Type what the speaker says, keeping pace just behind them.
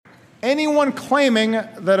Anyone claiming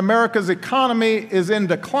that America's economy is in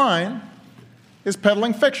decline is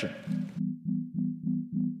peddling fiction.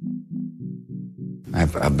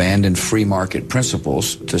 I've abandoned free market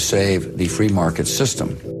principles to save the free market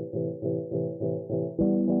system.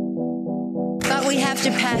 But we have to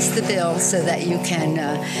pass the bill so that you can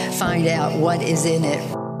find out what is in it.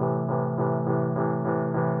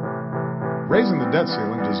 Raising the debt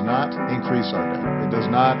ceiling does not increase our debt. It does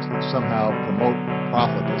not somehow promote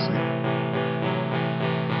profligacy.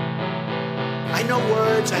 I know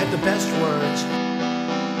words. I have the best words.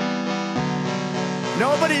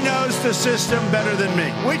 Nobody knows the system better than me,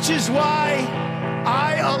 which is why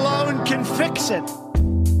I alone can fix it.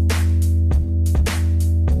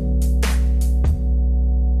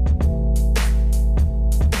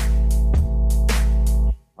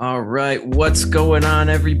 All right, what's going on,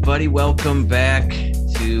 everybody? Welcome back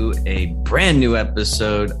to a brand new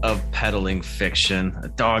episode of Peddling Fiction. The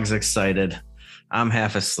dog's excited. I'm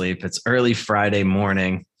half asleep. It's early Friday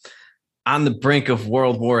morning on the brink of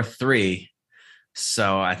World War III.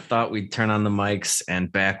 So I thought we'd turn on the mics,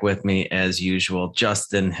 and back with me as usual,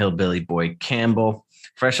 Justin Hillbilly Boy Campbell,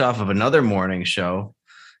 fresh off of another morning show.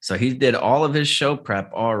 So he did all of his show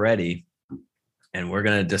prep already. And we're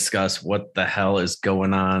going to discuss what the hell is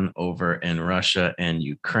going on over in Russia and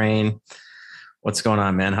Ukraine. What's going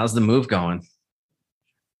on, man? How's the move going?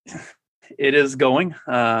 It is going.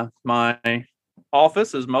 My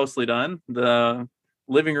office is mostly done. The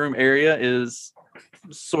living room area is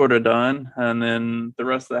sort of done. And then the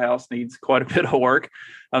rest of the house needs quite a bit of work.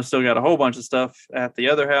 I've still got a whole bunch of stuff at the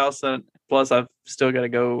other house. Plus, I've still got to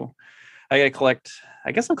go. I got to collect.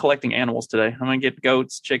 I guess I'm collecting animals today. I'm going to get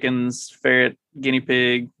goats, chickens, ferret, guinea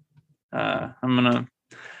pig. I'm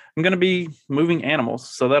going to be moving animals.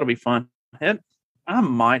 So that'll be fun. I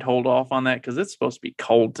might hold off on that because it's supposed to be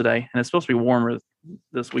cold today and it's supposed to be warmer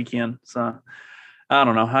this weekend. So I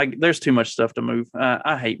don't know. There's too much stuff to move.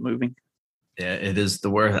 I hate moving. Yeah, it is the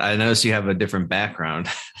worst. I noticed you have a different background.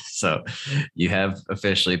 So you have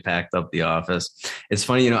officially packed up the office. It's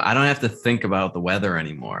funny, I don't have to think about the weather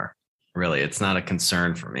anymore. Really, it's not a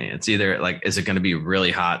concern for me. It's either like, is it going to be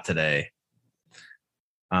really hot today?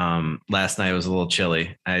 Last night was a little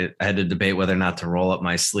chilly. I had to debate whether or not to roll up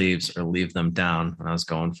my sleeves or leave them down when I was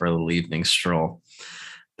going for a little evening stroll.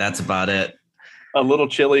 That's about it. A little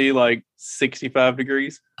chilly, like 65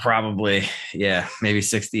 degrees? Probably. Yeah, maybe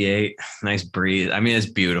 68. Nice breeze. I mean, it's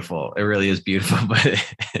beautiful. It really is beautiful, but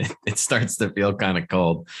it starts to feel kind of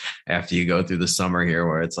cold after you go through the summer here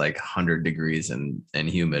where it's like 100 degrees and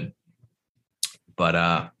humid.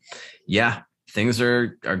 But yeah, things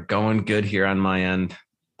are going good here on my end.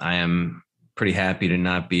 I am pretty happy to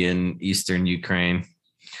not be in Eastern Ukraine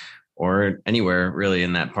or anywhere really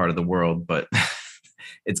in that part of the world. But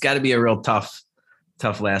it's got to be a real tough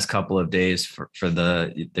last couple of days for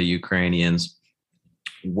the Ukrainians.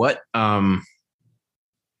 What are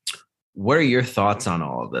your thoughts on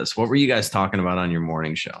all of this? What were you guys talking about on your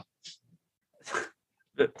morning show?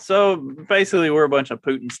 So basically, we're a bunch of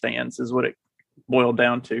Putin stans is what it boiled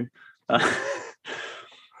down to.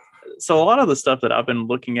 So a lot of the stuff that I've been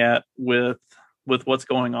looking at with what's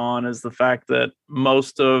going on is the fact that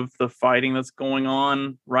most of the fighting that's going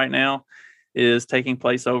on right now is taking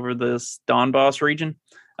place over this Donbass region.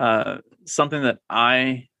 Something that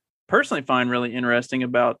I personally find really interesting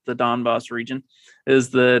about the Donbass region is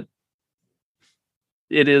that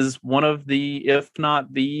it is one of the, if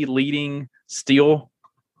not the leading steel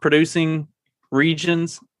producing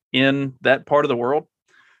regions in that part of the world.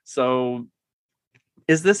 So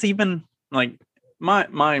is this even like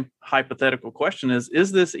my hypothetical question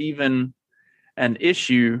is this even an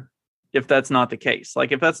issue if that's not the case?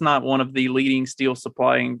 Like if that's not one of the leading steel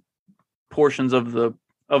supplying portions of the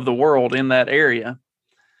world in that area,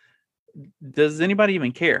 does anybody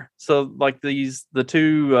even care? So like the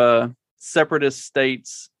two separatist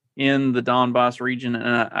states in the Donbass region,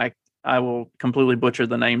 and I will completely butcher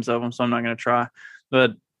the names of them, so I'm not going to try,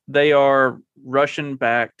 but they are Russian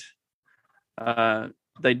backed.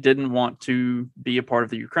 They didn't want to be a part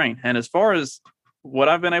of the Ukraine. And as far as what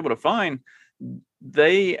I've been able to find,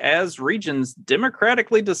 they, as regions,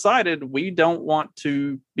 democratically decided we don't want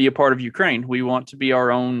to be a part of Ukraine. We want to be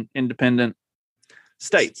our own independent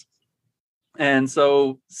states. And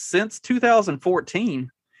so since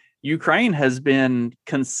 2014, Ukraine has been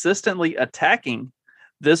consistently attacking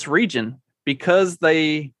this region because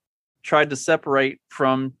they tried to separate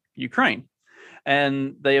from Ukraine,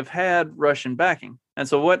 and they have had Russian backing. And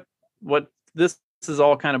so what this has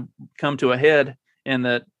all kind of come to a head in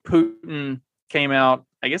that Putin came out,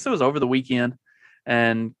 I guess it was over the weekend,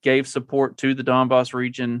 and gave support to the Donbass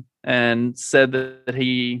region and said that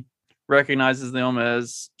he recognizes them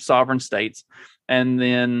as sovereign states. And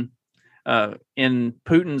then in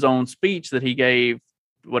Putin's own speech that he gave,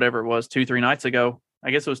 whatever it was, 2-3 nights ago,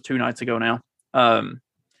 I guess it was 2 nights ago now,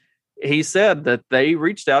 he said that they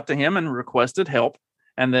reached out to him and requested help,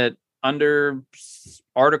 and that under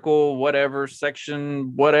article whatever,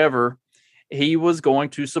 section whatever, he was going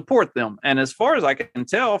to support them. And as far as I can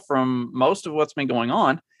tell from most of what's been going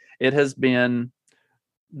on, it has been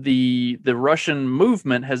the Russian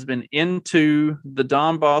movement has been into the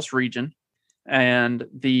Donbass region, and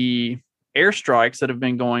the airstrikes that have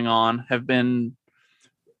been going on have been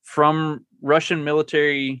from Russian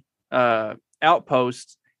military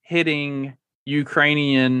outposts hitting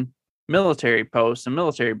Ukrainian military posts and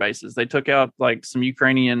military bases. They took out like some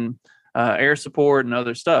Ukrainian air support and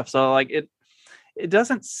other stuff. So like it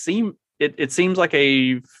doesn't seem, it seems like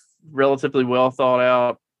a relatively well thought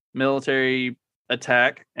out military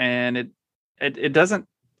attack, and it doesn't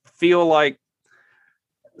feel like,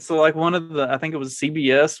 so like one of the, I think it was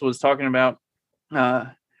CBS was talking about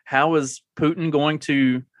how is Putin going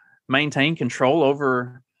to maintain control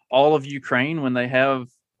over all of Ukraine when they have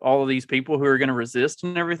all of these people who are going to resist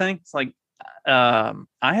and everything. It's like, I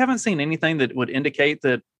haven't seen anything that would indicate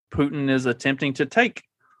that Putin is attempting to take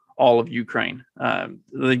all of Ukraine.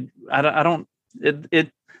 The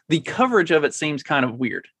coverage of it seems kind of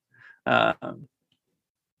weird.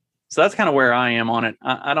 So that's kind of where I am on it.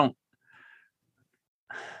 I don't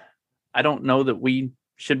know that we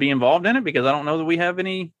should be involved in it, because I don't know that we have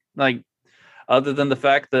any, like, other than the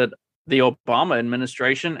fact that the Obama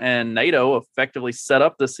administration and NATO effectively set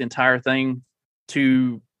up this entire thing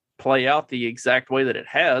to play out the exact way that it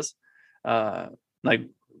has. Like,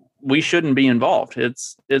 we shouldn't be involved.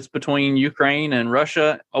 It's between Ukraine and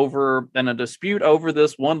Russia over a dispute over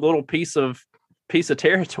this one little piece of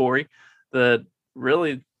territory that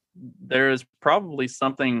really there is probably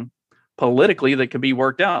something politically that could be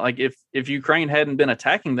worked out. Like if Ukraine hadn't been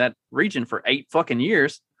attacking that region for 8 fucking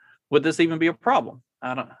years, would this even be a problem?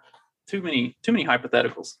 I don't know. Too many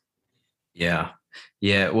hypotheticals. Yeah.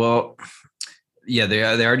 Well, yeah, they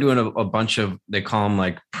are doing a bunch of, they call them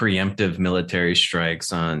like preemptive military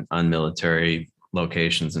strikes on military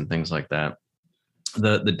locations and things like that.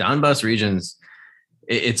 The Donbass regions,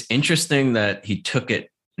 it's interesting that he took it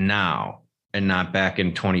now and not back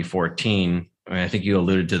in 2014. I mean, I think you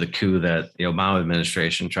alluded to the coup that the Obama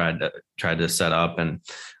administration tried to set up, and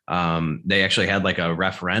they actually had like a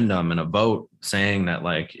referendum and a vote saying that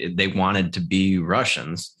like they wanted to be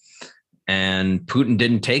Russians, and Putin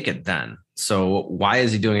didn't take it then. So why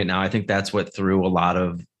is he doing it now? I think that's what threw a lot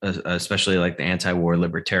of, especially like the anti-war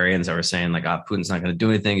libertarians that were saying like, Putin's not going to do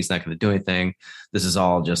anything. He's not going to do anything. This is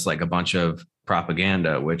all just like a bunch of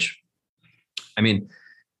propaganda, which, I mean,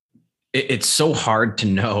 it's so hard to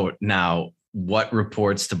know now what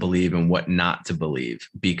reports to believe and what not to believe,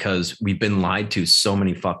 because we've been lied to so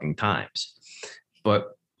many fucking times.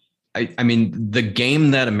 But I mean, the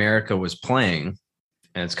game that America was playing,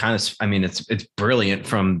 and it's kind of, I mean, it's brilliant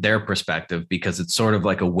from their perspective, because it's sort of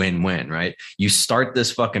like a win-win, right? You start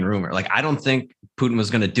this fucking rumor. Like, I don't think Putin was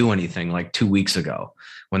going to do anything like 2 weeks ago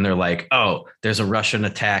when they're like, oh, there's a Russian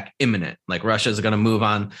attack imminent. Like, Russia's going to move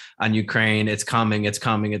on Ukraine. It's coming.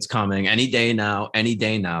 Any day now.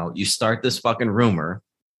 You start this fucking rumor.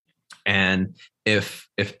 And if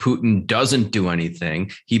Putin doesn't do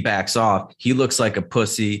anything, he backs off. He looks like a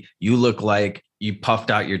pussy. You look like you puffed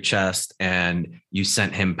out your chest and you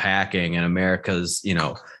sent him packing, and America's,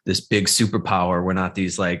 this big superpower. We're not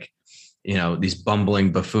these like, these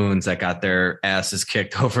bumbling buffoons that got their asses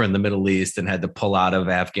kicked over in the Middle East and had to pull out of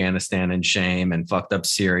Afghanistan in shame and fucked up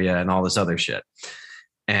Syria and all this other shit.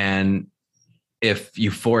 And if you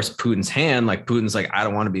force Putin's hand, like Putin's like, I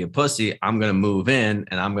don't want to be a pussy, I'm going to move in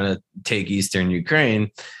and I'm going to take Eastern Ukraine.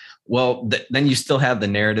 Well, then you still have the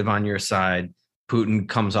narrative on your side. Putin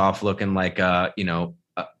comes off looking like a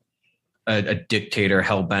dictator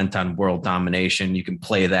hell-bent on world domination. You can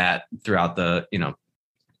play that throughout the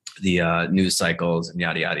news cycles and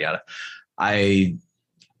yada, yada, yada. I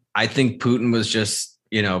think Putin was just,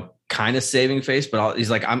 kind of saving face, but he's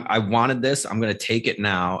like, I wanted this. I'm going to take it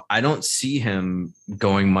now. I don't see him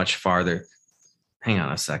going much farther. Hang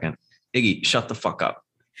on a second. Iggy, shut the fuck up.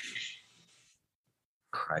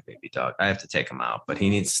 Crybaby dog. I have to take him out, but he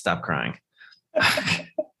needs to stop crying.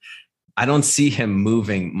 I don't see him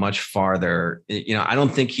moving much farther. I don't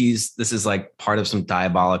think this is like part of some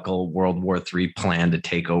diabolical World War III plan to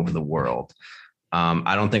take over the world.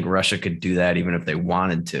 I don't think Russia could do that even if they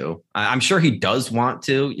wanted to. I'm sure he does want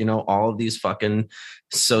to. All of these fucking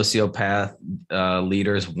sociopath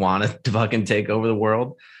leaders want to fucking take over the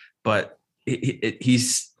world, but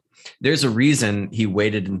he's there's a reason he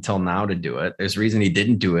waited until now to do it. There's a reason he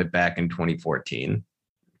didn't do it back in 2014.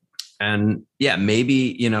 And yeah,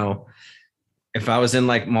 maybe, if I was in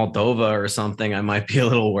like Moldova or something, I might be a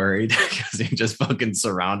little worried because he's just fucking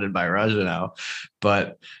surrounded by Russia now.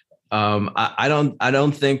 But I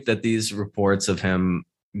don't think that these reports of him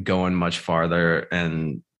going much farther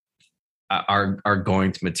and are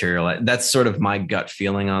going to materialize. That's sort of my gut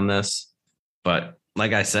feeling on this. But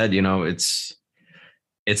like I said, it's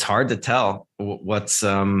hard to tell what's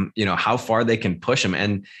how far they can push him.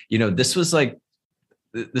 And this was,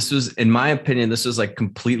 in my opinion, this was like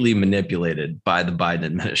completely manipulated by the Biden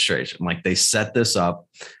administration. Like, they set this up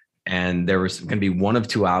and there was going to be one of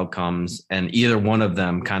two outcomes, and either one of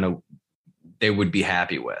them they would be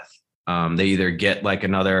happy with. They either get like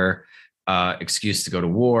another excuse to go to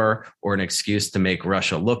war, or an excuse to make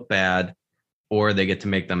Russia look bad, or they get to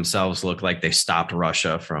make themselves look like they stopped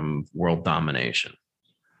Russia from world domination.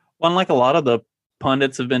 Well, like a lot of the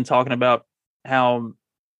pundits have been talking about how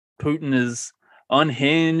Putin is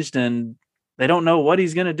unhinged and they don't know what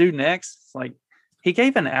he's going to do next. It's like, he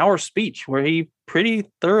gave an hour speech where he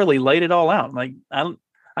pretty thoroughly laid it all out. Like,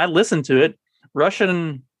 I listened to it.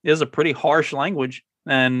 Russian is a pretty harsh language,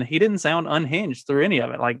 and he didn't sound unhinged through any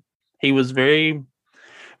of it. Like, he was very,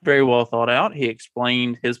 very well thought out. He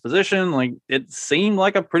explained his position. Like, it seemed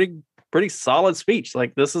like a pretty solid speech.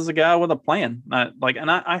 Like, this is a guy with a plan. I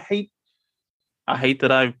hate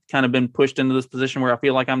that I've kind of been pushed into this position where I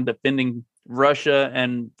feel like I'm defending Russia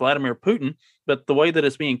and Vladimir Putin, but the way that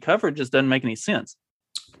it's being covered just doesn't make any sense.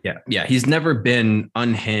 Yeah. He's never been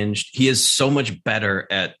unhinged. He is so much better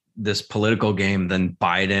at this political game than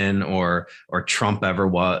Biden or Trump ever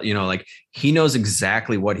was. He knows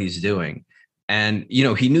exactly what he's doing. And,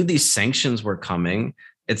 he knew these sanctions were coming.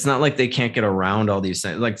 It's not like they can't get around all these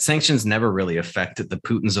things. Like, sanctions never really affected the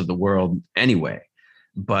Putins of the world anyway.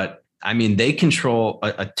 But I mean, they control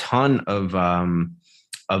a ton of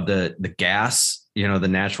the gas, the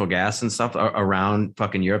natural gas and stuff around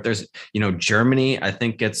fucking Europe. There's, Germany, I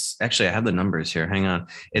think I have the numbers here. Hang on.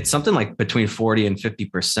 It's something like between 40 and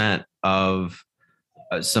 50% of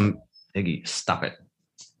Iggy, stop it.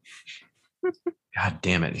 God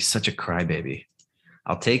damn it. He's such a crybaby.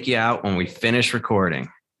 I'll take you out when we finish recording.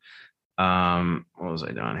 What was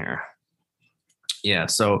I doing here? Yeah.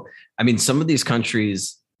 So, I mean, some of these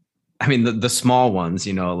countries, the small ones,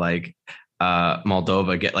 like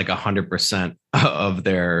Moldova get like 100% of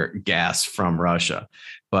their gas from Russia,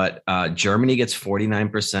 but Germany gets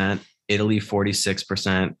 49%, Italy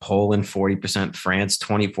 46%, Poland 40%, France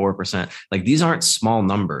 24%. Like, these aren't small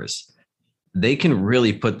numbers. They can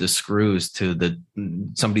really put the screws to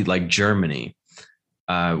somebody like Germany.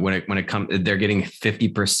 When it comes, they're getting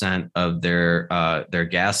 50% of their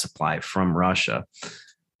gas supply from Russia.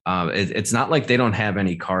 It's not like they don't have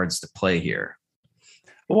any cards to play here.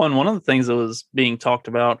 Well, and one of the things that was being talked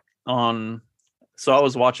about so I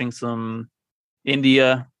was watching some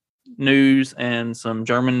India news and some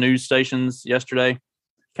German news stations yesterday,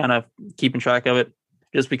 kind of keeping track of it,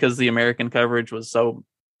 just because the American coverage was so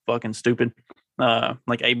fucking stupid.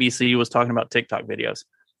 Like, ABC was talking about TikTok videos.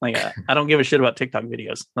 Like, I don't give a shit about TikTok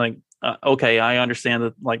videos. Like, okay, I understand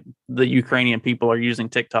that like the Ukrainian people are using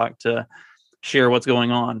TikTok to share what's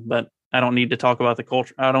going on, but I don't need to talk about the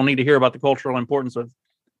culture. I don't need to hear about the cultural importance of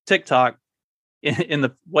TikTok in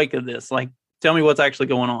the wake of this. Like, tell me what's actually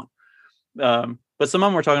going on. But some of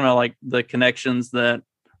them were talking about like the connections that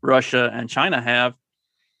Russia and China have.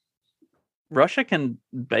 Russia can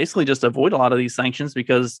basically just avoid a lot of these sanctions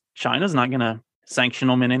because China's not going to sanction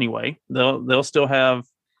them in any way. They'll still have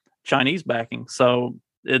Chinese backing. So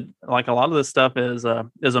it, like, a lot of this stuff is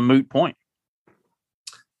a moot point.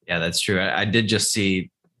 Yeah, that's true. I did just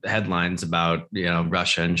see headlines about,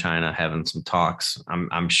 Russia and China having some talks.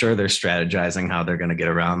 I'm sure they're strategizing how they're going to get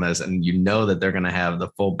around this, and that they're going to have the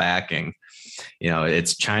full backing.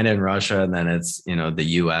 It's China and Russia, and then it's the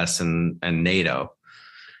U.S. and NATO,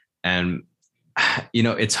 and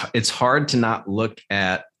it's hard to not look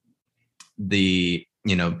at the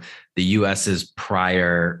U.S.'s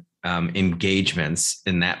prior engagements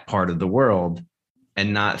in that part of the world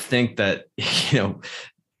and not think that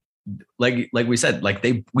like we said, like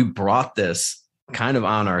we brought this kind of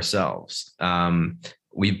on ourselves.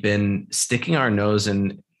 We've been sticking our nose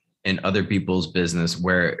in other people's business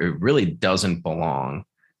where it really doesn't belong,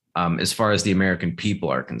 as far as the American people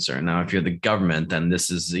are concerned. Now, if you're the government, then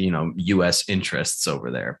this is, U.S. interests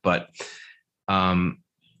over there. But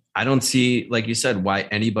I don't see, like you said, why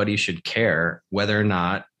anybody should care whether or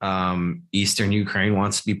not Eastern Ukraine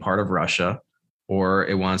wants to be part of Russia, or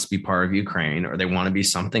it wants to be part of Ukraine, or they want to be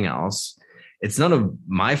something else. It's none of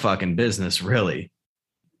my fucking business, really.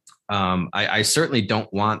 I certainly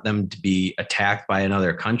don't want them to be attacked by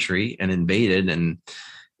another country and invaded and,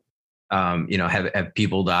 have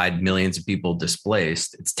people died, millions of people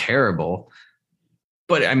displaced. It's terrible.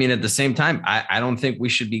 But I mean, at the same time, I don't think we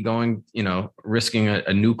should be going, risking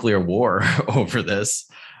a nuclear war over this.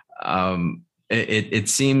 It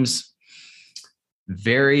seems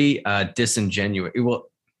very disingenuous. Well,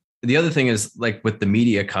 the other thing is, like, with the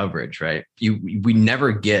media coverage, right? We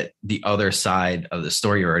never get the other side of the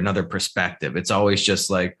story or another perspective. It's always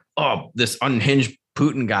just like, oh, this unhinged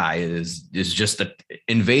Putin guy is just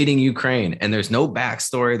invading Ukraine, and there's no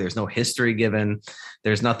backstory, there's no history given,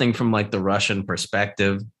 there's nothing from like the Russian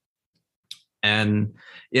perspective. And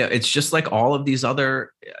yeah, it's just like all of these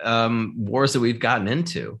other wars that we've gotten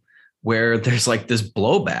into, where there's like this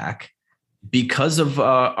blowback because of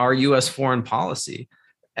our U.S. foreign policy.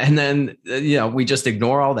 And then, we just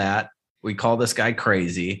ignore all that. We call this guy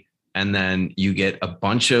crazy. And then you get a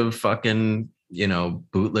bunch of fucking,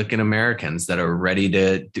 bootlicking Americans that are ready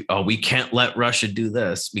to do, oh, we can't let Russia do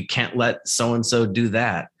this. We can't let so-and-so do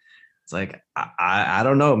that. It's like, I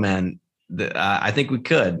don't know, man. I think we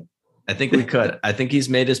could. I think he's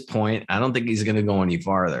made his point. I don't think he's going to go any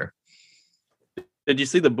farther. Did you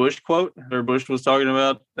see the Bush quote? Or Bush was talking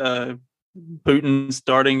about Putin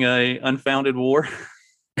starting a unfounded war?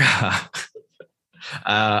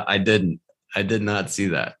 I did not see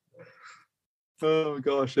that. Oh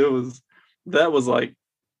gosh, that was like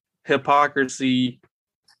hypocrisy,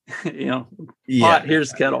 pot,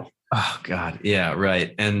 here's kettle. Oh God. Yeah.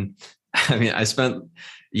 Right. And I mean,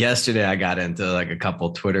 yesterday I got into like a couple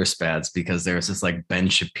Twitter spats because there was this like Ben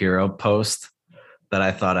Shapiro post that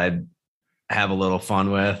I thought I'd have a little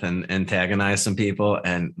fun with and antagonize some people.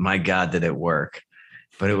 And my God, did it work?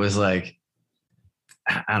 But it was like,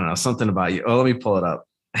 I don't know, something about you. Oh, let me pull it up.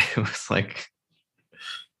 It was like,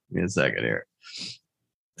 give me a second here.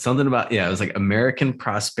 Something about, it was like American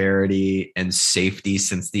prosperity and safety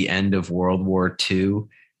since the end of World War II.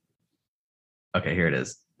 Okay, here it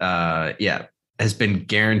is. Has been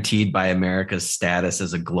guaranteed by America's status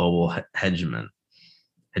as a global hegemon.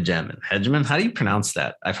 Hegemon? How do you pronounce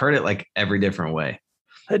that? I've heard it like every different way.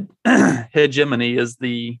 Hegemony is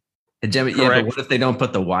the hegemony. Yeah, but what if they don't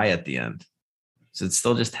put the Y at the end? So it's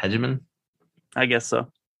still just hegemon? I guess so.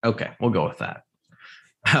 Okay, we'll go with that.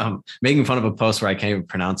 Making fun of a post where I can't even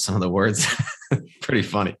pronounce some of the words. Pretty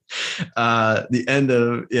funny. The end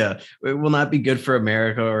of, it will not be good for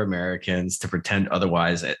America or Americans to pretend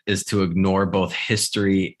otherwise is to ignore both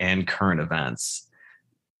history and current events.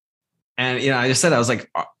 And, I just said, I was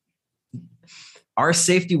like, our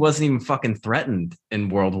safety wasn't even fucking threatened in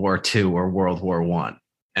World War II or World War I.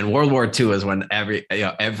 And World War II is when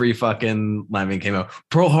every fucking lemming came out,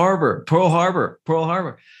 Pearl Harbor.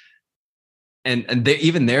 And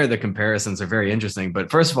even there, the comparisons are very interesting.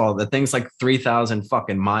 But first of all, the thing's like 3,000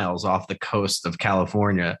 fucking miles off the coast of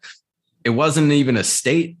California. It wasn't even a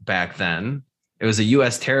state back then. It was a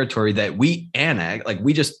U.S. territory that we annexed. Like,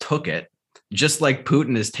 we just took it, just like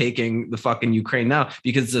Putin is taking the fucking Ukraine now,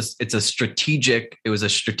 because it was a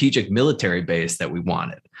strategic military base that we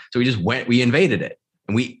wanted. So we invaded it.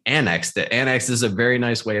 And we annexed it. Annexed is a very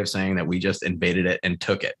nice way of saying that we just invaded it and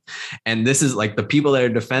took it. And this is like the people that are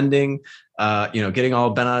defending, getting all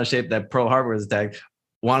bent out of shape that Pearl Harbor was attacked,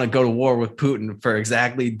 want to go to war with Putin for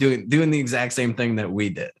exactly doing the exact same thing that we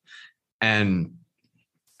did. And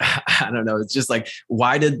I don't know. It's just like,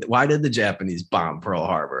 why did the Japanese bomb Pearl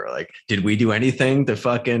Harbor? Like, did we do anything to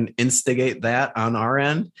fucking instigate that on our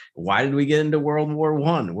end? Why did we get into World War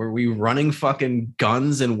I? Were we running fucking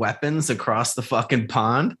guns and weapons across the fucking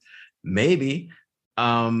pond? Maybe.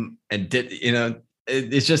 It's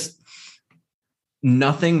just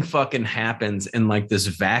nothing fucking happens in like this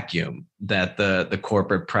vacuum that the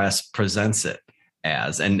corporate press presents it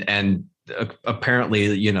as. And apparently,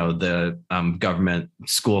 the government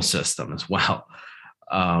school system as well.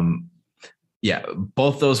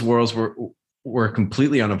 Both those wars were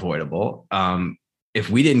completely unavoidable. If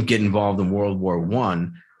we didn't get involved in World War I,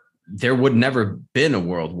 there would never been a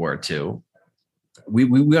World War II. We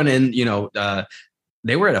went in,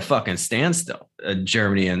 they were at a fucking standstill,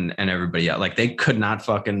 Germany and everybody else. Like, they could not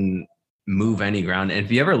fucking move any ground. And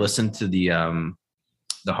if you ever listened to the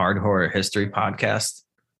Hard Horror History podcast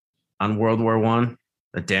on World War I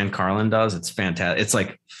that Dan Carlin does, it's fantastic. It's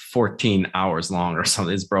like 14 hours long or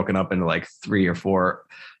something. It's broken up into like 3 or 4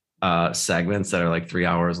 segments that are like 3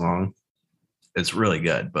 hours long. It's really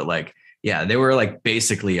good. But like, they were like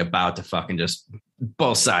basically about to fucking just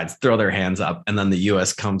both sides throw their hands up, and then the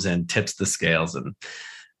US comes in, tips the scales, and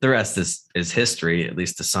the rest is history, at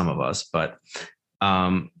least to some of us. But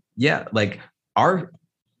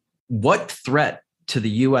what threat to the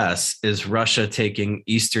US is Russia taking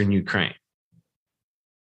Eastern Ukraine,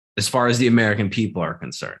 as far as the American people are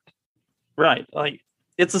concerned. Right. Like,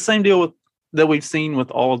 it's the same deal that we've seen with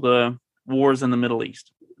all the wars in the Middle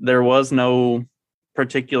East. There was no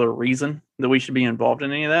particular reason that we should be involved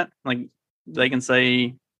in any of that. Like, they can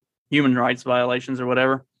say human rights violations or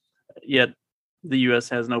whatever, yet the U.S.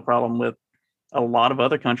 has no problem with a lot of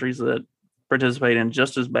other countries that participate in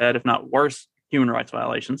just as bad, if not worse, human rights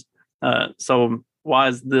violations. So why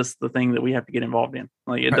is this the thing that we have to get involved in?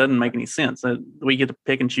 Like, it doesn't make any sense. We get to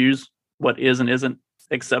pick and choose what is and isn't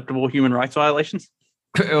acceptable human rights violations.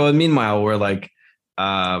 Well, meanwhile, we're like,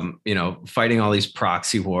 fighting all these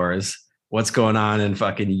proxy wars. What's going on in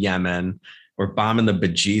fucking Yemen? We're bombing the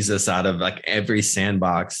bejesus out of like every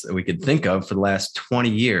sandbox that we could think of for the last 20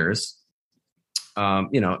 years.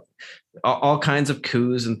 All kinds of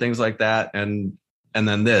coups and things like that. And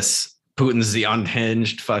then this, Putin's the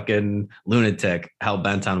unhinged fucking lunatic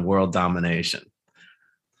hell-bent on world domination.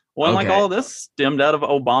 Well, okay. Like, all of this stemmed out of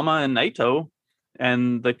Obama and NATO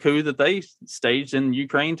and the coup that they staged in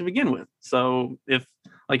Ukraine to begin with. So if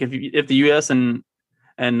the U.S. and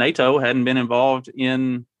NATO hadn't been involved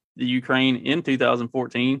in the Ukraine in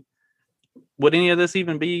 2014, would any of this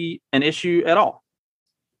even be an issue at all?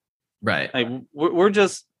 Right. Like, we are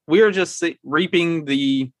just reaping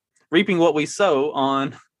what we sow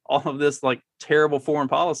on all of this like terrible foreign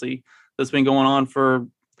policy that's been going on for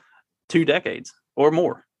 2 decades or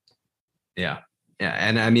more. Yeah.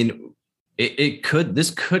 And I mean,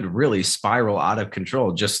 this could really spiral out of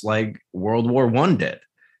control, just like World War I did.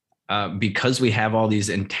 Because we have all these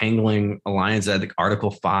entangling alliances, like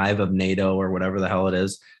Article 5 of NATO or whatever the hell it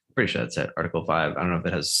is. I'm pretty sure it's at Article 5. I don't know if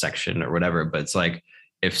it has a section or whatever, but it's like,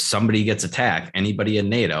 if somebody gets attacked, anybody in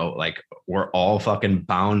NATO, like, we're all fucking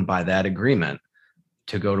bound by that agreement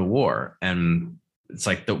to go to war. And it's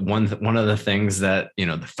like one of the things that,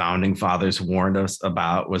 the founding fathers warned us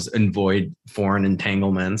about was avoid foreign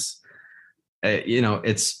entanglements. It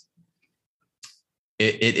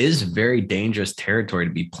is very dangerous territory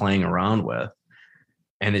to be playing around with.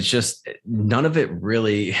 And it's just, none of it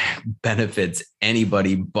really benefits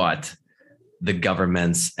anybody but the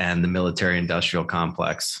governments and the military industrial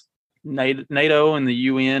complex. NATO and the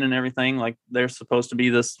UN and everything, like, they're supposed to be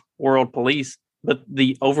this world police, but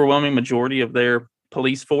the overwhelming majority of their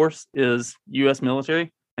police force is U.S.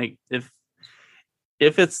 military. Like, if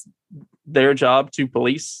it's their job to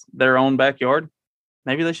police their own backyard,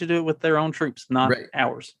 maybe they should do it with their own troops, not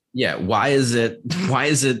ours. Yeah. Why is it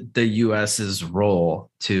the US's role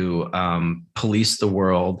to police the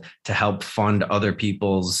world, to help fund other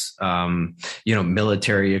people's,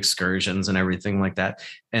 military excursions and everything like that?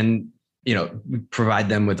 And, provide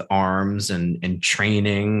them with arms and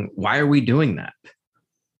training. Why are we doing that?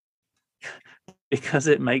 Because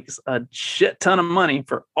it makes a shit ton of money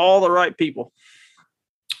for all the right people.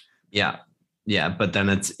 Yeah. Yeah. But then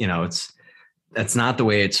that's not the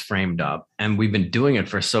way it's framed up. And we've been doing it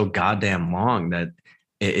for so goddamn long that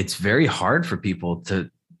it's very hard for people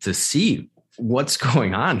to see what's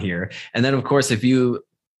going on here. And then, of course, if you,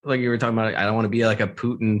 like you were talking about, I don't want to be like a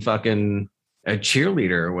Putin fucking a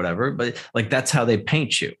cheerleader or whatever, but like, that's how they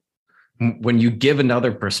paint you. When you give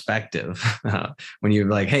another perspective, when you're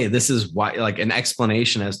like, hey, this is why, like an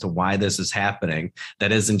explanation as to why this is happening,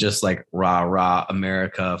 that isn't just like rah, rah,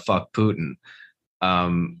 America, fuck Putin.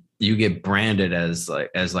 You get branded as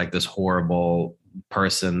this horrible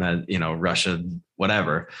person that, Russia,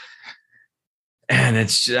 whatever. And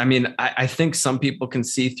I think some people can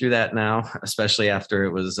see through that now, especially after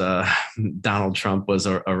it was Donald Trump was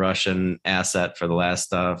a Russian asset for the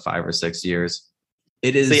last 5 or 6 years.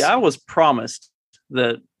 It is. See, I was promised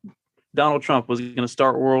that Donald Trump was going to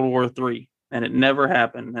start World War III, and it never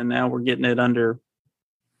happened. And now we're getting it under.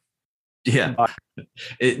 Yeah,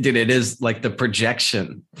 it is like the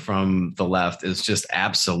projection from the left is just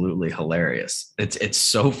absolutely hilarious. It's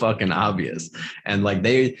so fucking obvious. And like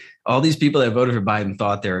all these people that voted for Biden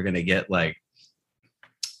thought they were going to get like,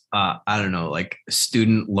 I don't know, like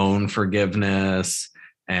student loan forgiveness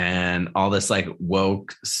and all this like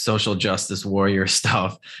woke social justice warrior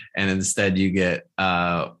stuff. And instead you get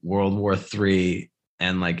World War III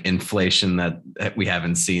and like inflation that we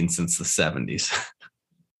haven't seen since the 70s.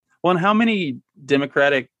 Well, and how many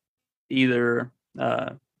Democratic either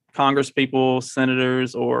Congress people,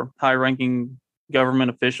 senators, or high-ranking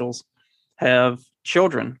government officials have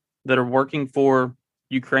children that are working for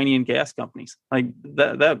Ukrainian gas companies? Like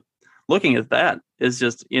that looking at that is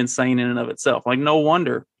just insane in and of itself. Like, no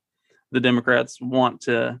wonder the Democrats want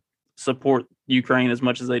to support Ukraine as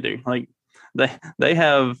much as they do. Like they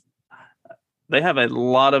have a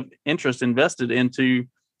lot of interest invested into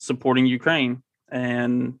supporting Ukraine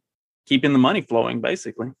and keeping the money flowing,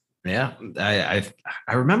 basically. Yeah, I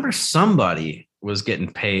remember somebody was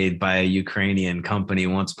getting paid by a Ukrainian company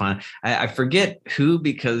once upon. I forget who,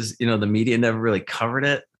 because the media never really covered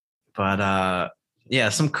it. But yeah,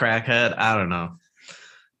 some crackhead. I don't know.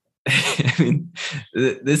 I mean,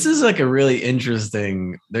 this is like a really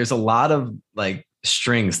interesting. There's a lot of like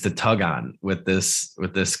strings to tug on with this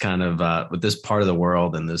kind of with this part of the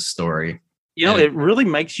world and this story. It really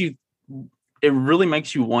makes you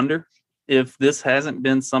wonder if this hasn't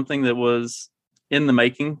been something that was in the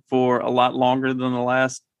making for a lot longer than the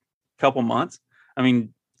last couple months. I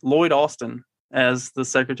mean, Lloyd Austin as the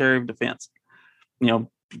Secretary of Defense,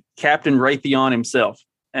 Captain Raytheon himself.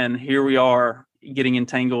 And here we are getting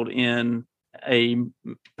entangled in a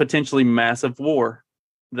potentially massive war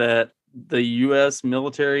that the U.S.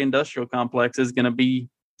 military industrial complex is going to be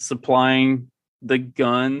supplying the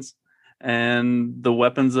guns and the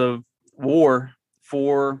weapons of war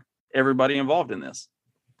for everybody involved in this.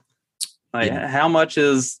 How much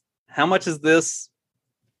is this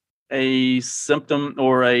a symptom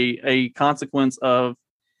or a consequence of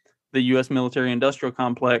the U.S. military industrial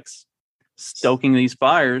complex stoking these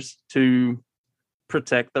fires to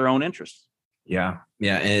protect their own interests? Yeah.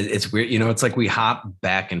 And it's weird. It's like we hop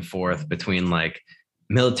back and forth between like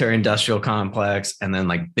military industrial complex and then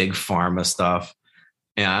like big pharma stuff.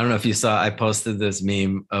 Yeah, I don't know if you saw, I posted this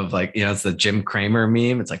meme of like, it's the Jim Cramer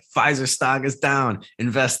meme. It's like Pfizer stock is down,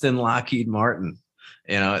 invest in Lockheed Martin.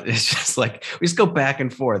 It's just like, we just go back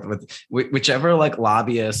and forth with whichever like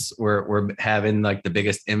lobbyists were having like the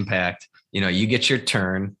biggest impact. You get your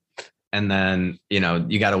turn, and then, you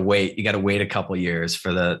got to wait a couple of years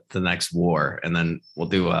for the next war. And then we'll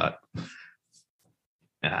do I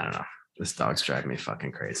don't know. This dog's driving me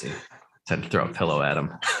fucking crazy. Had to throw a pillow at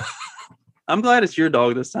him. I'm glad it's your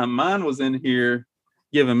dog this time. Mine was in here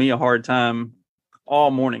giving me a hard time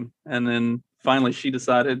all morning. And then finally she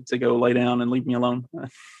decided to go lay down and leave me alone.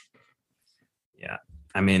 Yeah.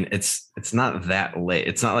 I mean, it's not that late.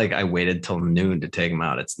 It's not like I waited till noon to take him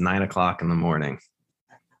out. It's 9:00 in the morning,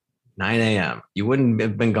 9 a.m. You wouldn't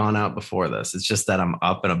have been gone out before this. It's just that I'm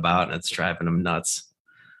up and about and it's driving him nuts.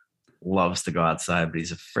 Loves to go outside, but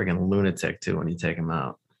he's a friggin' lunatic too when you take him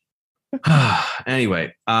out.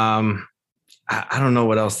 Anyway, I don't know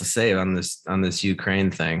what else to say on this Ukraine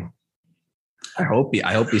thing. I hope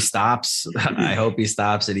he stops. I hope he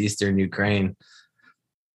stops at Eastern Ukraine.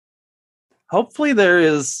 Hopefully there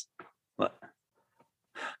is.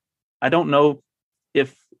 I don't know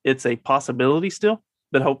if it's a possibility still,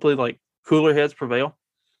 but hopefully like cooler heads prevail,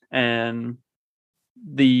 and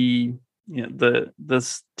the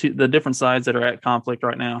different sides that are at conflict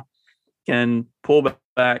right now can pull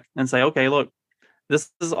back and say, okay, look, this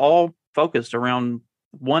is all focused around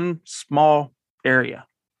one small area.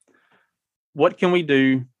 What can we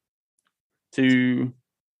do to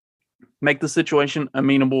make the situation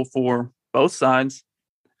amenable for both sides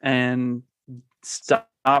and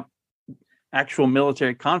stop actual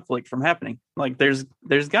military conflict from happening? Like there has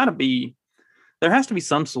to be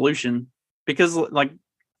some solution, because like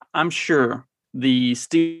I'm sure the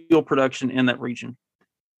steel production in that region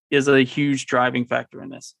is a huge driving factor in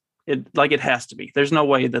this. It has to be. There's no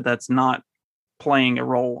way that that's not playing a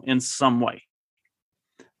role in some way.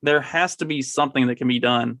 There has to be something that can be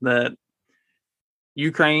done, that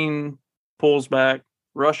Ukraine pulls back,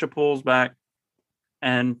 Russia pulls back,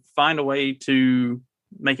 and find a way to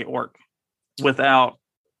make it work without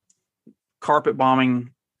carpet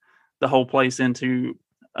bombing the whole place into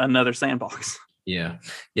another sandbox. Yeah.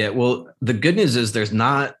 Well, the good news is there's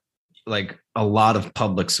not like a lot of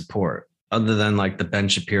public support other than like the Ben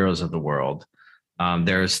Shapiro's of the world.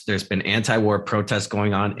 There's been anti-war protests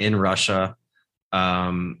going on in Russia,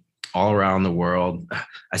 all around the world.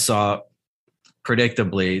 I saw,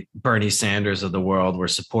 predictably, Bernie Sanders of the world were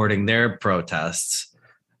supporting their protests,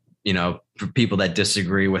 for people that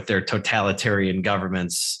disagree with their totalitarian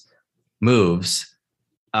government's moves.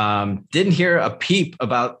 Didn't hear a peep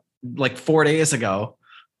about, like 4 days ago,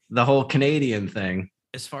 the whole Canadian thing.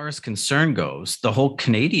 As far as concern goes, the whole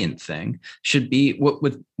Canadian thing should be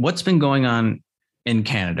with what's been going on in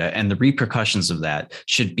Canada, and the repercussions of that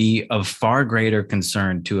should be of far greater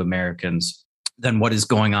concern to Americans than what is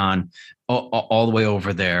going on all the way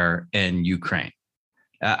over there in Ukraine.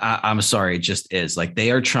 I'm sorry, it just is. Like,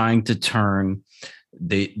 they are trying to turn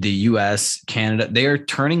the US, Canada, they are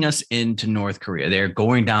turning us into North Korea. They're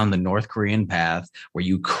going down the North Korean path where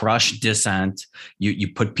you crush dissent.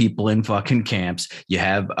 You put people in fucking camps. You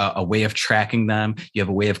have a way of tracking them. You have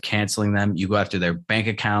a way of canceling them. You go after their bank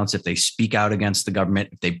accounts if they speak out against the government,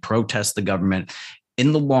 if they protest the government.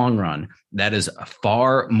 in the long run, that is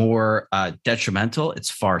far more detrimental. It's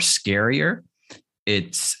far scarier.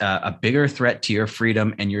 It's a bigger threat to your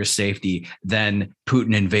freedom and your safety than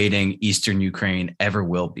Putin invading Eastern Ukraine ever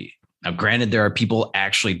will be. Now, granted, there are people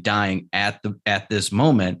actually dying at this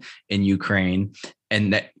moment in Ukraine,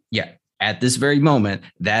 and that, yeah, at this very moment,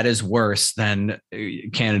 that is worse than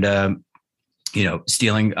Canada,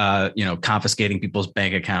 stealing, confiscating people's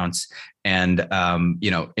bank accounts and,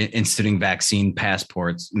 instituting vaccine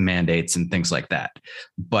passports mandates and things like that.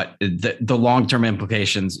 But the long-term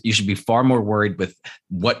implications, you should be far more worried with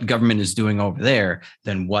what government is doing over there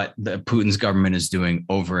than what Putin's government is doing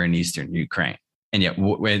over in Eastern Ukraine. And yet,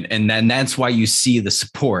 and then that's why you see the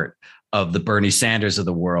support of the Bernie Sanders of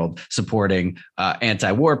the world supporting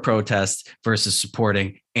anti-war protests versus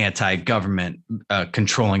supporting anti-government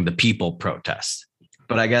controlling the people protests.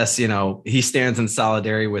 But I guess, he stands in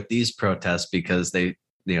solidarity with these protests because they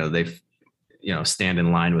stand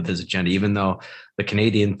in line with his agenda, even though the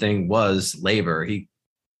Canadian thing was labor. He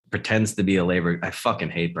pretends to be a labor. I fucking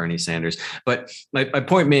hate Bernie Sanders. But my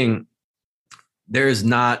point being, there is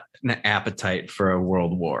not an appetite for a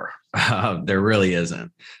world war. There really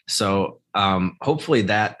isn't. So hopefully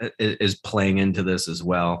that is playing into this as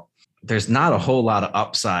well. There's not a whole lot of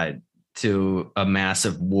upside to a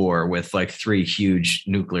massive war with like 3 huge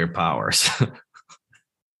nuclear powers.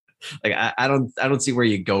 Like I don't see where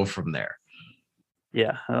you go from there.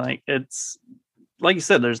 Yeah, like it's like you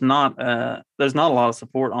said, there's not a lot of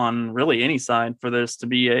support on really any side for this to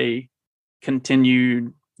be a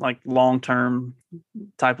continued like long-term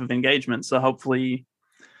type of engagement. So hopefully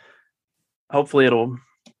it'll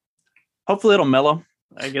mellow.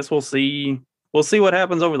 I guess we'll see what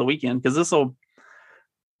happens over the weekend, because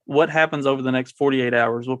what happens over the next 48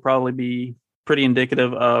 hours will probably be pretty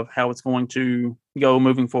indicative of how it's going to go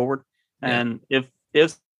moving forward. Yeah. And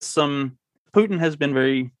if some Putin has been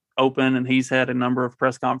very open, and he's had a number of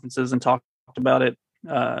press conferences and talked about it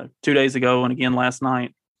 2 days ago and again last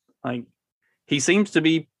night. Like, he seems to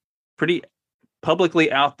be pretty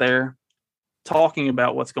publicly out there talking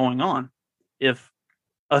about what's going on. If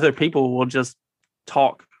other people will just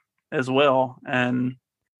talk as well and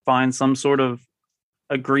find some sort of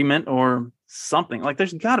agreement or something, like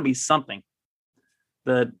there's got to be something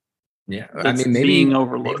that maybe being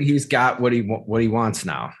overlooked. Maybe he's got what he wants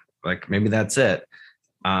now. Like maybe that's it.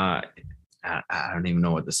 I don't even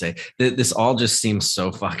know what to say. This all just seems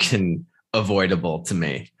so fucking avoidable to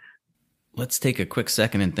me. Let's take a quick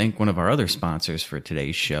second and thank one of our other sponsors for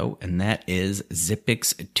today's show, and that is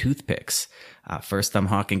Zippix Toothpicks. First, I'm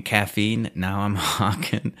hawking caffeine. Now I'm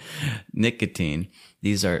hawking nicotine.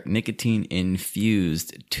 These are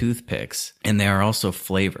nicotine-infused toothpicks, and they are also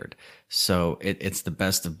flavored. So it's the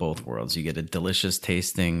best of both worlds. You get a delicious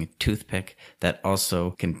tasting toothpick that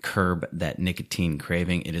also can curb that nicotine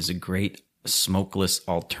craving. It is a great smokeless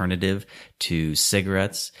alternative to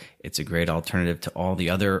cigarettes. It's a great alternative to all the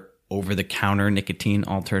other over-the-counter nicotine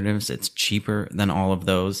alternatives. It's cheaper than all of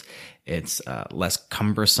those. It's less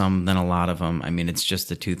cumbersome than a lot of them. I mean, it's just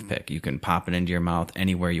a toothpick. You can pop it into your mouth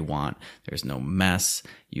anywhere you want. There's no mess.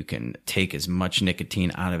 You can take as much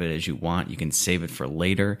nicotine out of it as you want. You can save it for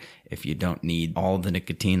later if you don't need all the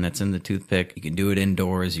nicotine that's in the toothpick. You can do it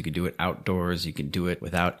indoors. You can do it outdoors. You can do it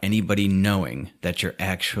without anybody knowing that you're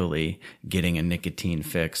actually getting a nicotine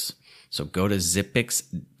fix. So go to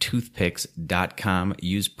zippixtoothpicks.com,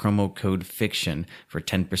 use promo code FICTION for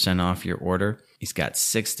 10% off your order. He's got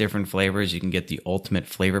 6 different flavors. You can get the ultimate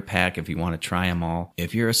flavor pack if you want to try them all.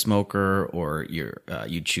 If you're a smoker, or you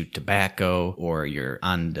chew tobacco, or you're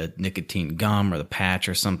on the nicotine gum or the patch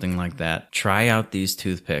or something like that, try out these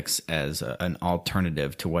toothpicks as an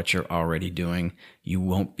alternative to what you're already doing. You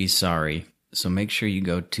won't be sorry. So make sure you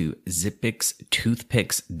go to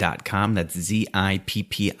zippixtoothpicks.com. That's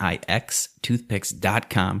ZIPPIX,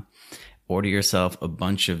 toothpicks.com. Order yourself a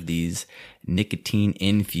bunch of these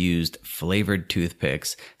nicotine-infused flavored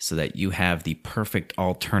toothpicks so that you have the perfect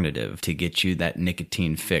alternative to get you that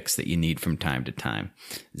nicotine fix that you need from time to time.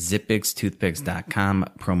 zippixtoothpicks.com,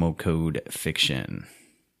 promo code FICTION.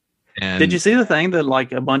 And did you see the thing that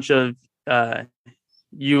like a bunch of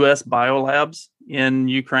U.S. biolabs in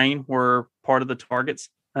Ukraine were part of the targets?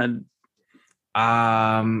 And no,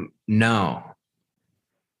 I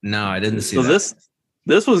didn't see that. So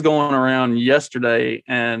this was going around yesterday,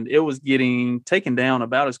 and it was getting taken down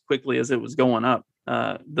about as quickly as it was going up.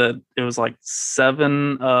 That it was like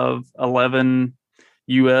 7 of 11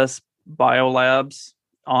 U.S. biolabs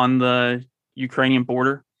on the Ukrainian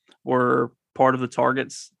border were part of the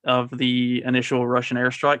targets of the initial Russian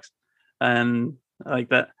airstrikes. And like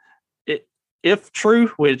that, if true,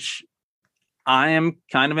 which I am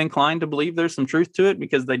kind of inclined to believe there's some truth to it,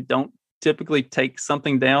 because they don't typically take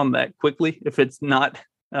something down that quickly if it's not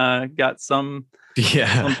got some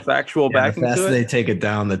factual backing the faster to it. they take it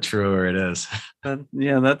down, the truer it is.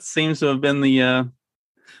 That seems to have been the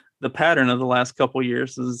pattern of the last couple of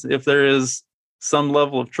years. Is if there is some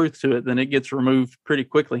level of truth to it, then it gets removed pretty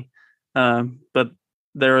quickly. But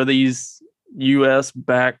there are these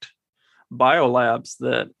U.S.-backed biolabs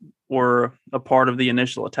that were a part of the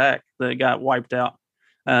initial attack that got wiped out,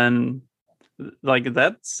 and like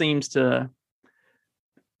that seems to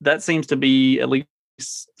be at least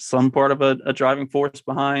some part of a driving force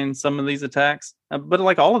behind some of these attacks. But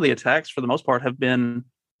like all of the attacks, for the most part, have been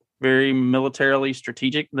very militarily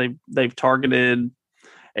strategic. They've targeted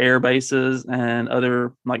air bases and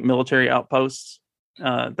other like military outposts.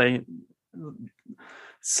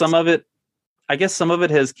 Some of it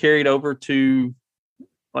has carried over to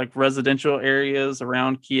like residential areas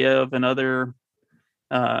around Kiev and other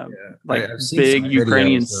big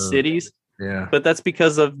Ukrainian cities. Yeah. But that's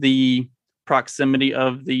because of the proximity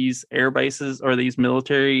of these air bases or these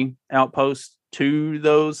military outposts to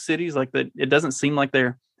those cities. Like that, it doesn't seem like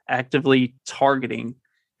they're actively targeting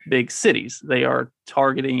big cities. They are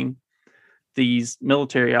targeting these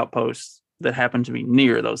military outposts that happen to be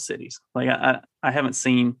near those cities. Like I haven't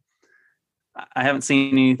seen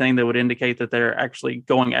anything that would indicate that they're actually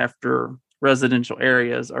going after residential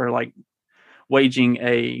areas or like waging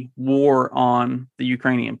a war on the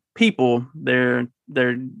Ukrainian people. They're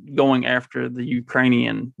going after the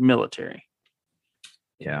Ukrainian military.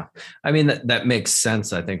 Yeah. I mean, that makes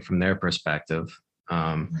sense, I think, from their perspective.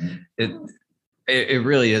 It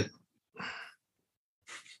really is.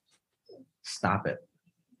 Stop it,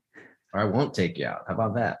 or I won't take you out. How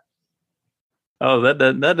about that? Oh, that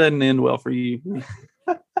doesn't end well for you.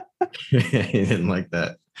 He didn't like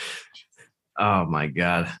that. Oh my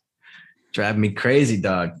God. Drive me crazy,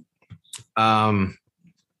 dog. I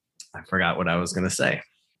forgot what I was going to say.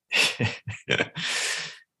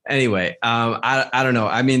 Anyway, I don't know.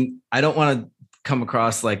 I mean, I don't want to come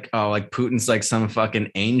across like, oh, like Putin's like some fucking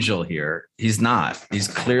angel here. He's not. He's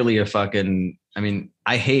clearly a fucking, I mean,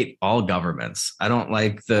 I hate all governments. I don't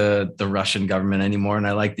like the Russian government anymore, and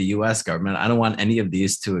I like the US government. I don't want any of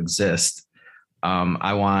these to exist.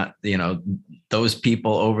 I want, those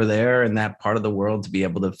people over there in that part of the world to be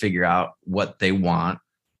able to figure out what they want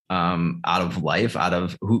out of life, out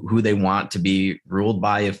of who they want to be ruled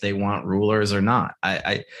by, if they want rulers or not.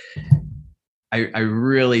 I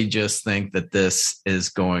really just think that this is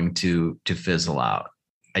going to fizzle out.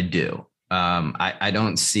 I do. I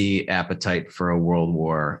don't see appetite for a world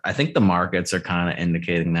war. I think the markets are kind of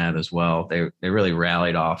indicating that as well. They really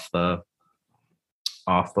rallied off the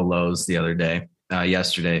lows the other day,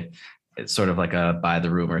 yesterday. It's sort of like a buy the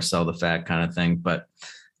rumor, sell the fact kind of thing. But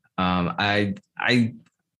I'm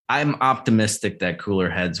optimistic that cooler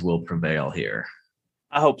heads will prevail here.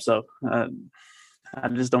 I hope so. I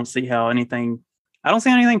just don't see how anything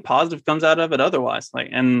positive comes out of it otherwise.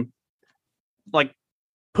 Like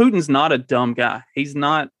Putin's not a dumb guy. He's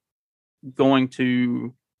not going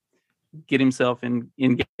to get himself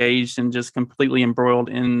engaged and just completely embroiled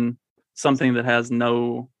in something that has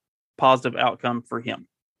no positive outcome for him.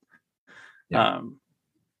 Yeah.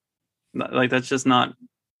 That's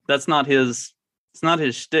not his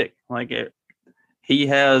shtick. He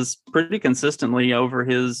has pretty consistently over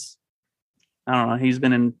his, I don't know, he's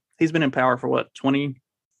been in power for what, 20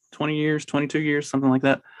 years, 22 years, something like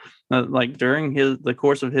that. During the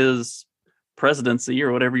course of his presidency,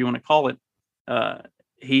 or whatever you want to call it,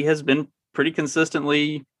 he has been pretty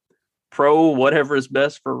consistently pro whatever is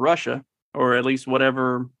best for Russia, or at least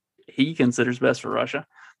whatever he considers best for Russia.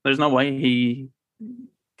 There's no way he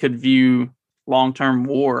could view long-term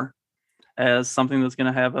war as something that's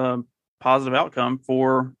going to have a positive outcome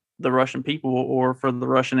for the Russian people or for the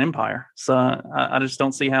Russian Empire. So I just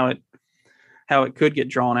don't see how it could get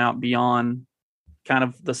drawn out beyond kind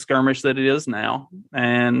of the skirmish that it is now,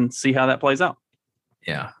 and see how that plays out.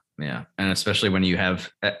 Yeah. And especially when you have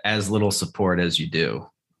as little support as you do,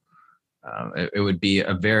 it would be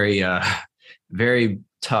a very, very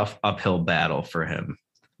tough uphill battle for him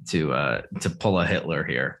to pull a Hitler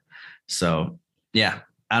here. So yeah,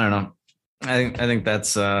 I don't know. I think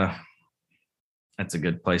that's a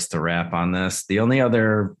good place to wrap on this. The only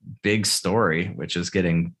other big story, which is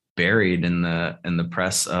getting buried in the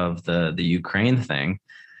press of the Ukraine thing,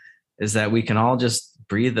 is that we can all just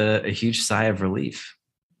breathe a huge sigh of relief.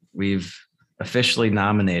 We've officially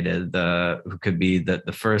nominated who could be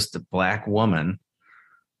the first Black woman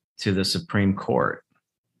to the Supreme Court.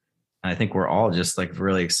 I think we're all just like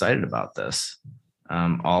really excited about this.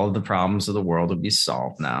 All of the problems of the world will be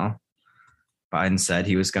solved now. Biden said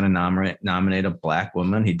he was going to nominate a black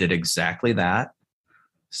woman. He did exactly that.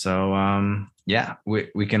 So, yeah,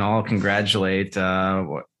 we can all congratulate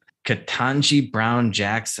Ketanji Brown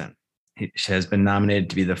Jackson. She has been nominated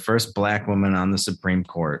to be the first black woman on the Supreme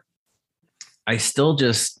Court. I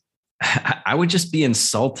would just be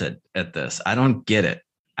insulted at this. I don't get it.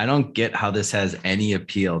 I don't get how this has any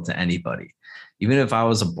appeal to anybody. Even if I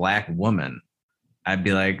was a black woman, I'd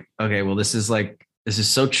be like, okay, well, this is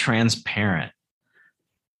so transparent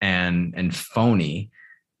and phony.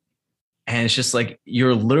 And it's just like,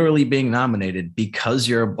 you're literally being nominated because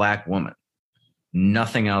you're a black woman.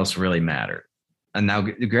 Nothing else really mattered. And now,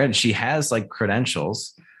 granted, she has like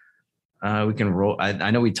credentials. We can roll.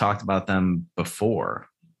 I know we talked about them before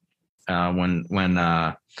when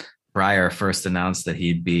Breyer first announced that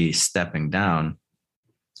he'd be stepping down.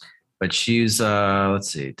 But she's, let's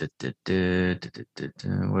see, what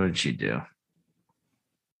did she do?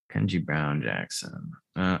 Ketanji Brown Jackson.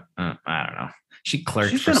 I don't know. She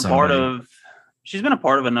clerked for somebody. She's been a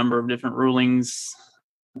part of a number of different rulings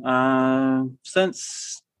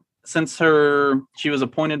since she was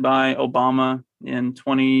appointed by Obama in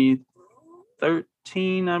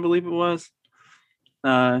 2013, I believe it was.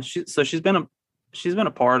 She's been a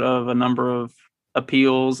part of a number of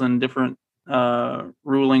appeals and different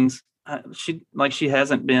rulings. She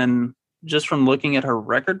hasn't been, just from looking at her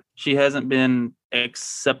record, she hasn't been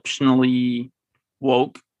exceptionally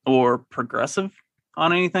woke or progressive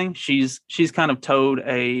on anything. She's kind of towed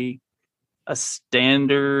a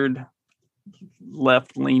standard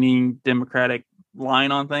left-leaning Democratic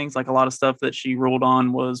line on things. Like a lot of stuff that she ruled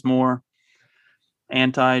on was more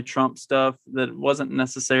anti-Trump stuff that wasn't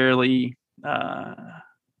necessarily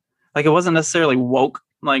woke.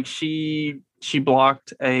 Like she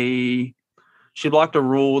blocked a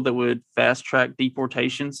rule that would fast track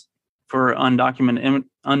deportations for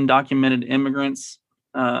undocumented immigrants.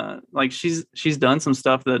 Like she's done some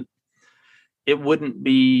stuff that it wouldn't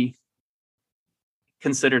be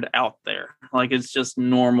considered out there. Like it's just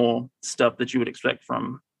normal stuff that you would expect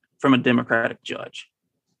from a Democratic judge.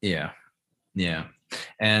 Yeah.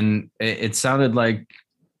 And it sounded like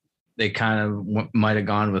they kind of might have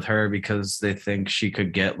gone with her because they think she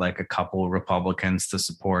could get like a couple Republicans to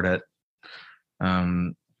support it.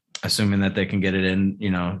 Assuming that they can get it in,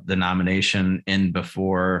 the nomination in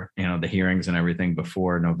before, the hearings and everything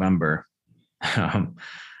before November. I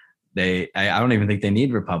don't even think they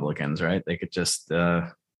need Republicans, right? They could just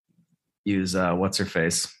use what's her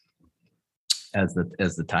face as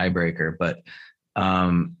the tiebreaker. But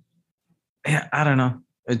yeah, I don't know.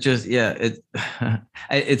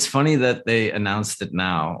 It's funny that they announced it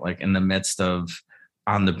now, like in the midst of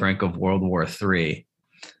on the brink of World War III,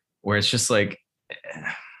 where it's just like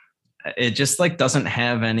it just like doesn't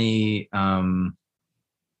have any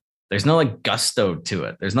there's no like gusto to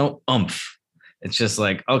it. There's no oomph. It's just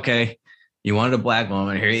like, okay, you wanted a black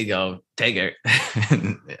woman, here you go, take it.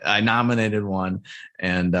 I nominated one.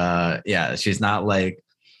 And yeah, she's not like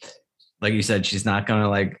you said, she's not gonna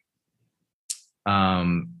like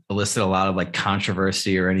elicit a lot of like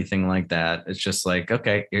controversy or anything like that. It's just like,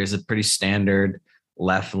 okay, here's a pretty standard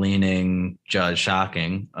left-leaning judge.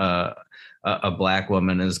 Shocking. A black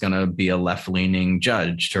woman is going to be a left-leaning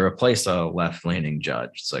judge to replace a left-leaning judge.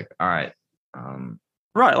 It's like, all right.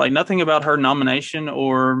 Right. Like nothing about her nomination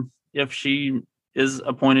or if she is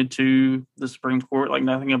appointed to the Supreme Court, like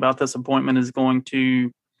nothing about this appointment is going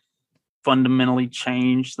to fundamentally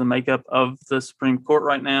change the makeup of the Supreme Court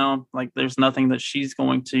right now. Like there's nothing that she's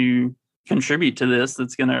going to contribute to this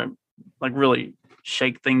that's going to like really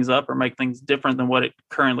shake things up or make things different than what it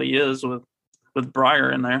currently is with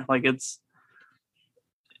Breyer in there. Like it's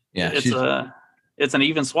an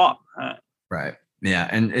even swap. Right. Yeah.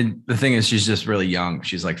 And the thing is, she's just really young.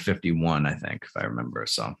 She's like 51, I think, if I remember.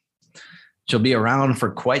 So she'll be around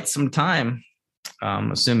for quite some time.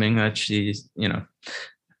 Assuming that she's,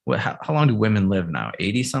 how long do women live now?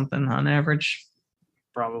 80 something on average?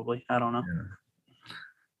 Probably. I don't know.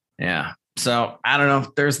 Yeah. So I don't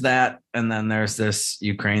know. There's that. And then there's this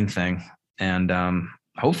Ukraine thing. And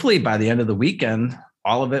hopefully by the end of the weekend,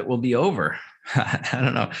 all of it will be over. I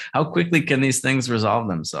don't know. How quickly can these things resolve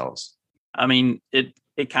themselves? I mean, it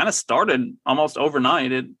kind of started almost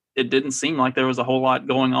overnight. It didn't seem like there was a whole lot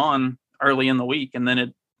going on early in the week. And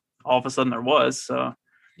then all of a sudden there was. So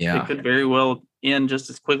yeah, it could very well end just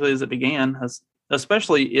as quickly as it began,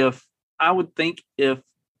 especially if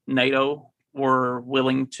NATO were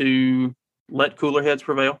willing to let cooler heads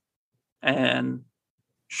prevail and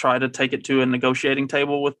try to take it to a negotiating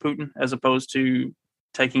table with Putin, as opposed to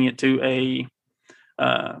taking it to a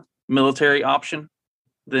military option,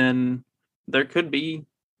 then there could be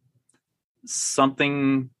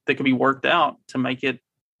something that could be worked out to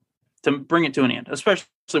bring it to an end, especially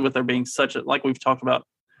with there being such a, like we've talked about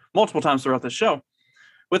multiple times throughout the show,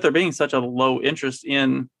 with there being such a low interest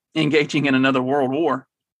in engaging in another world war.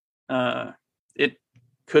 It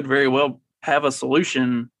could very well have a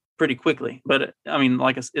solution pretty quickly. But I mean,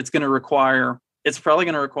 like it's probably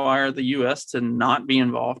going to require the U.S. to not be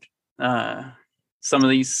involved. Some of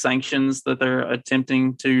these sanctions that they're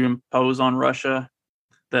attempting to impose on Russia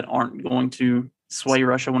that aren't going to sway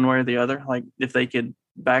Russia one way or the other, like if they could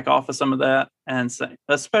back off of some of that, and say,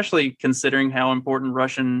 especially considering how important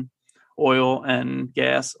Russian oil and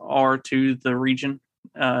gas are to the region,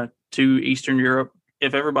 to Eastern Europe.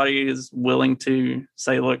 If everybody is willing to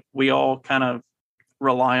say, look, we all kind of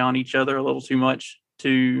rely on each other a little too much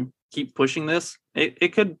to keep pushing this,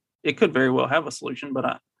 it could very well have a solution.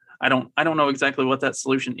 But I don't know exactly what that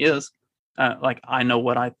solution is. Like I know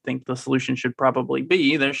what I think the solution should probably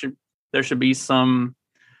be. There should be some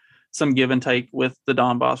give and take with the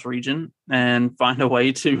Donbass region and find a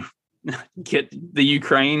way to get the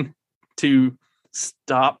Ukraine to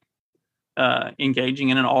stop engaging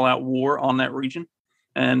in an all-out war on that region.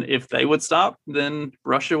 And if they would stop, then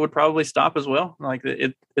Russia would probably stop as well. Like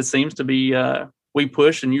it seems to be we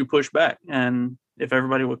push and you push back. And if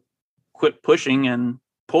everybody would quit pushing and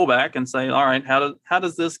pull back and say, all right, how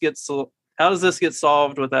does this get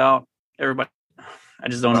solved without everybody? I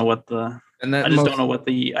just don't know what don't know what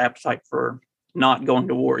the appetite for not going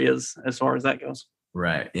to war is as far as that goes.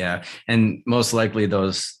 Right. Yeah. And most likely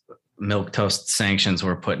those milquetoast sanctions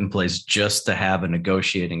were put in place just to have a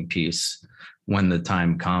negotiating piece when the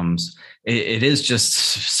time comes. It is just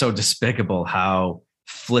so despicable how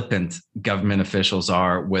flippant government officials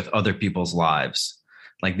are with other people's lives.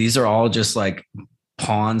 Like these are all just like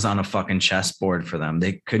pawns on a fucking chessboard for them.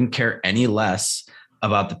 They couldn't care any less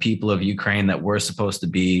about the people of Ukraine that we're supposed to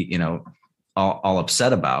be, all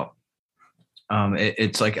upset about.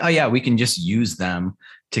 It's like, oh yeah, we can just use them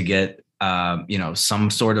to get,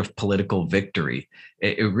 some sort of political victory.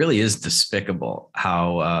 It really is despicable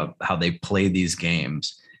how they play these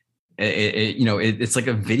games. It's like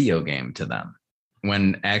a video game to them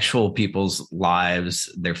when actual people's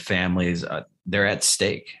lives, their families, they're at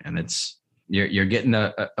stake, and you're getting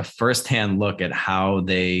a firsthand look at how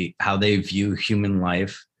they view human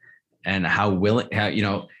life and how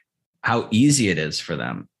easy it is for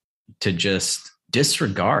them to just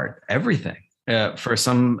disregard everything for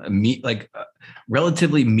some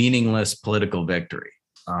relatively meaningless political victory.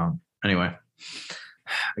 Anyway,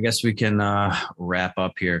 I guess we can wrap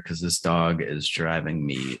up here because this dog is driving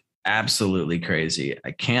me absolutely crazy.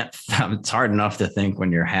 I can't. It's hard enough to think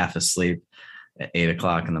when you're half asleep at 8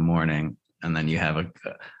 o'clock in the morning, and then you have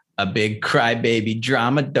a big crybaby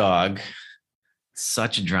drama dog.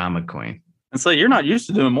 Such a drama queen. And so you're not used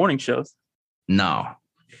to doing morning shows. No.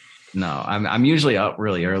 I'm usually up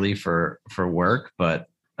really early for work, but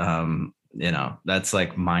that's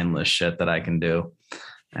like mindless shit that I can do.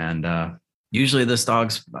 And usually this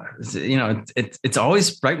dog's, it's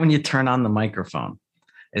always right when you turn on the microphone.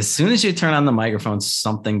 As soon as you turn on the microphone,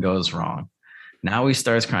 something goes wrong. Now he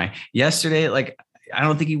starts crying. Yesterday, I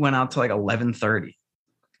don't think he went out till 11:30.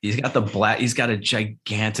 He's got a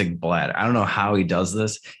gigantic bladder. I don't know how he does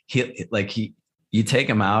this. You take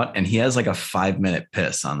him out and he has like a 5-minute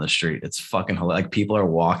piss on the street. It's fucking hilarious. Like people are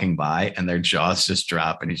walking by and their jaws just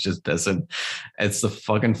drop and he's just pissing. It's the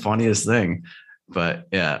fucking funniest thing. But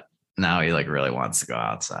yeah, now he really wants to go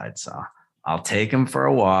outside. So I'll take him for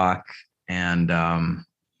a walk, and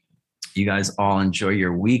you guys all enjoy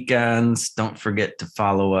your weekends. Don't forget to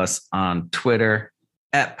follow us on Twitter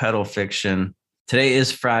at Pedal Fiction. Today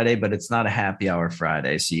is Friday, but it's not a happy hour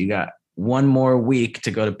Friday. So you got one more week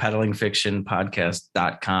to go to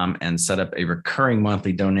pedalingfictionpodcast.com and set up a recurring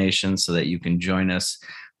monthly donation so that you can join us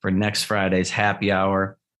for next Friday's happy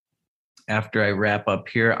hour. After I wrap up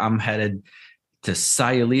here, I'm headed to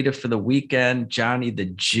Sayulita for the weekend. Johnny the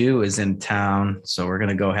Jew is in town, so we're going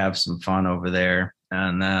to go have some fun over there.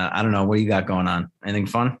 And I don't know, what do you got going on? Anything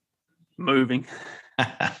fun? Moving.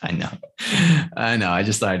 I know. I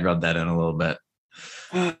just thought I'd rub that in a little bit.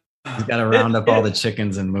 You got to round up all the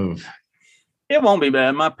chickens and move. It won't be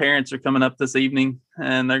bad. My parents are coming up this evening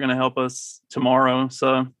and they're going to help us tomorrow.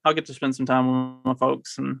 So I'll get to spend some time with my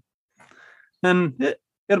folks and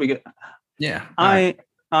it'll be good. Yeah. I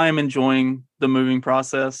am enjoying the moving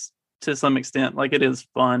process to some extent. Like it is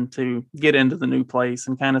fun to get into the new place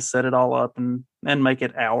and kind of set it all up and make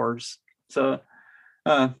it ours. So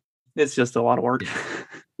it's just a lot of work.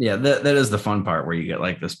 Yeah. That is the fun part where you get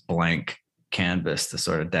this blank canvas to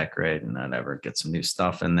sort of decorate and whatever, get some new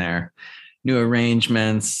stuff in there. new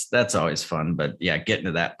arrangements. That's always fun. But yeah, getting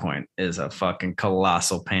to that point is a fucking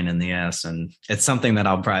colossal pain in the ass. And it's something that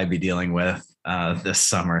I'll probably be dealing with this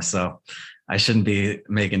summer. So I shouldn't be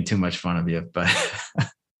making too much fun of you, but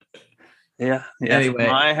yeah. Anyway,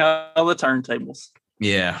 how the turntables.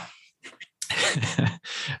 Yeah.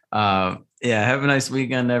 Yeah. Have a nice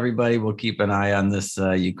weekend, everybody. We'll keep an eye on this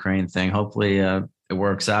Ukraine thing. Hopefully it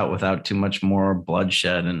works out without too much more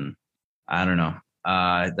bloodshed. And I don't know.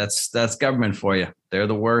 That's government for you. They're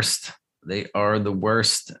the worst. They are the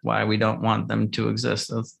worst. Why we don't want them to exist.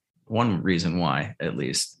 That's one reason why, at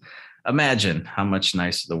least. Imagine how much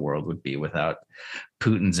nicer the world would be without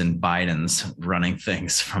Putin's and Biden's running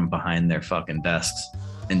things from behind their fucking desks.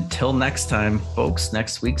 Until next time, folks,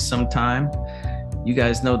 next week sometime, you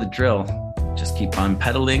guys know the drill. Just keep on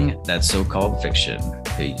peddling that so-called fiction.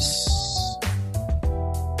 Peace.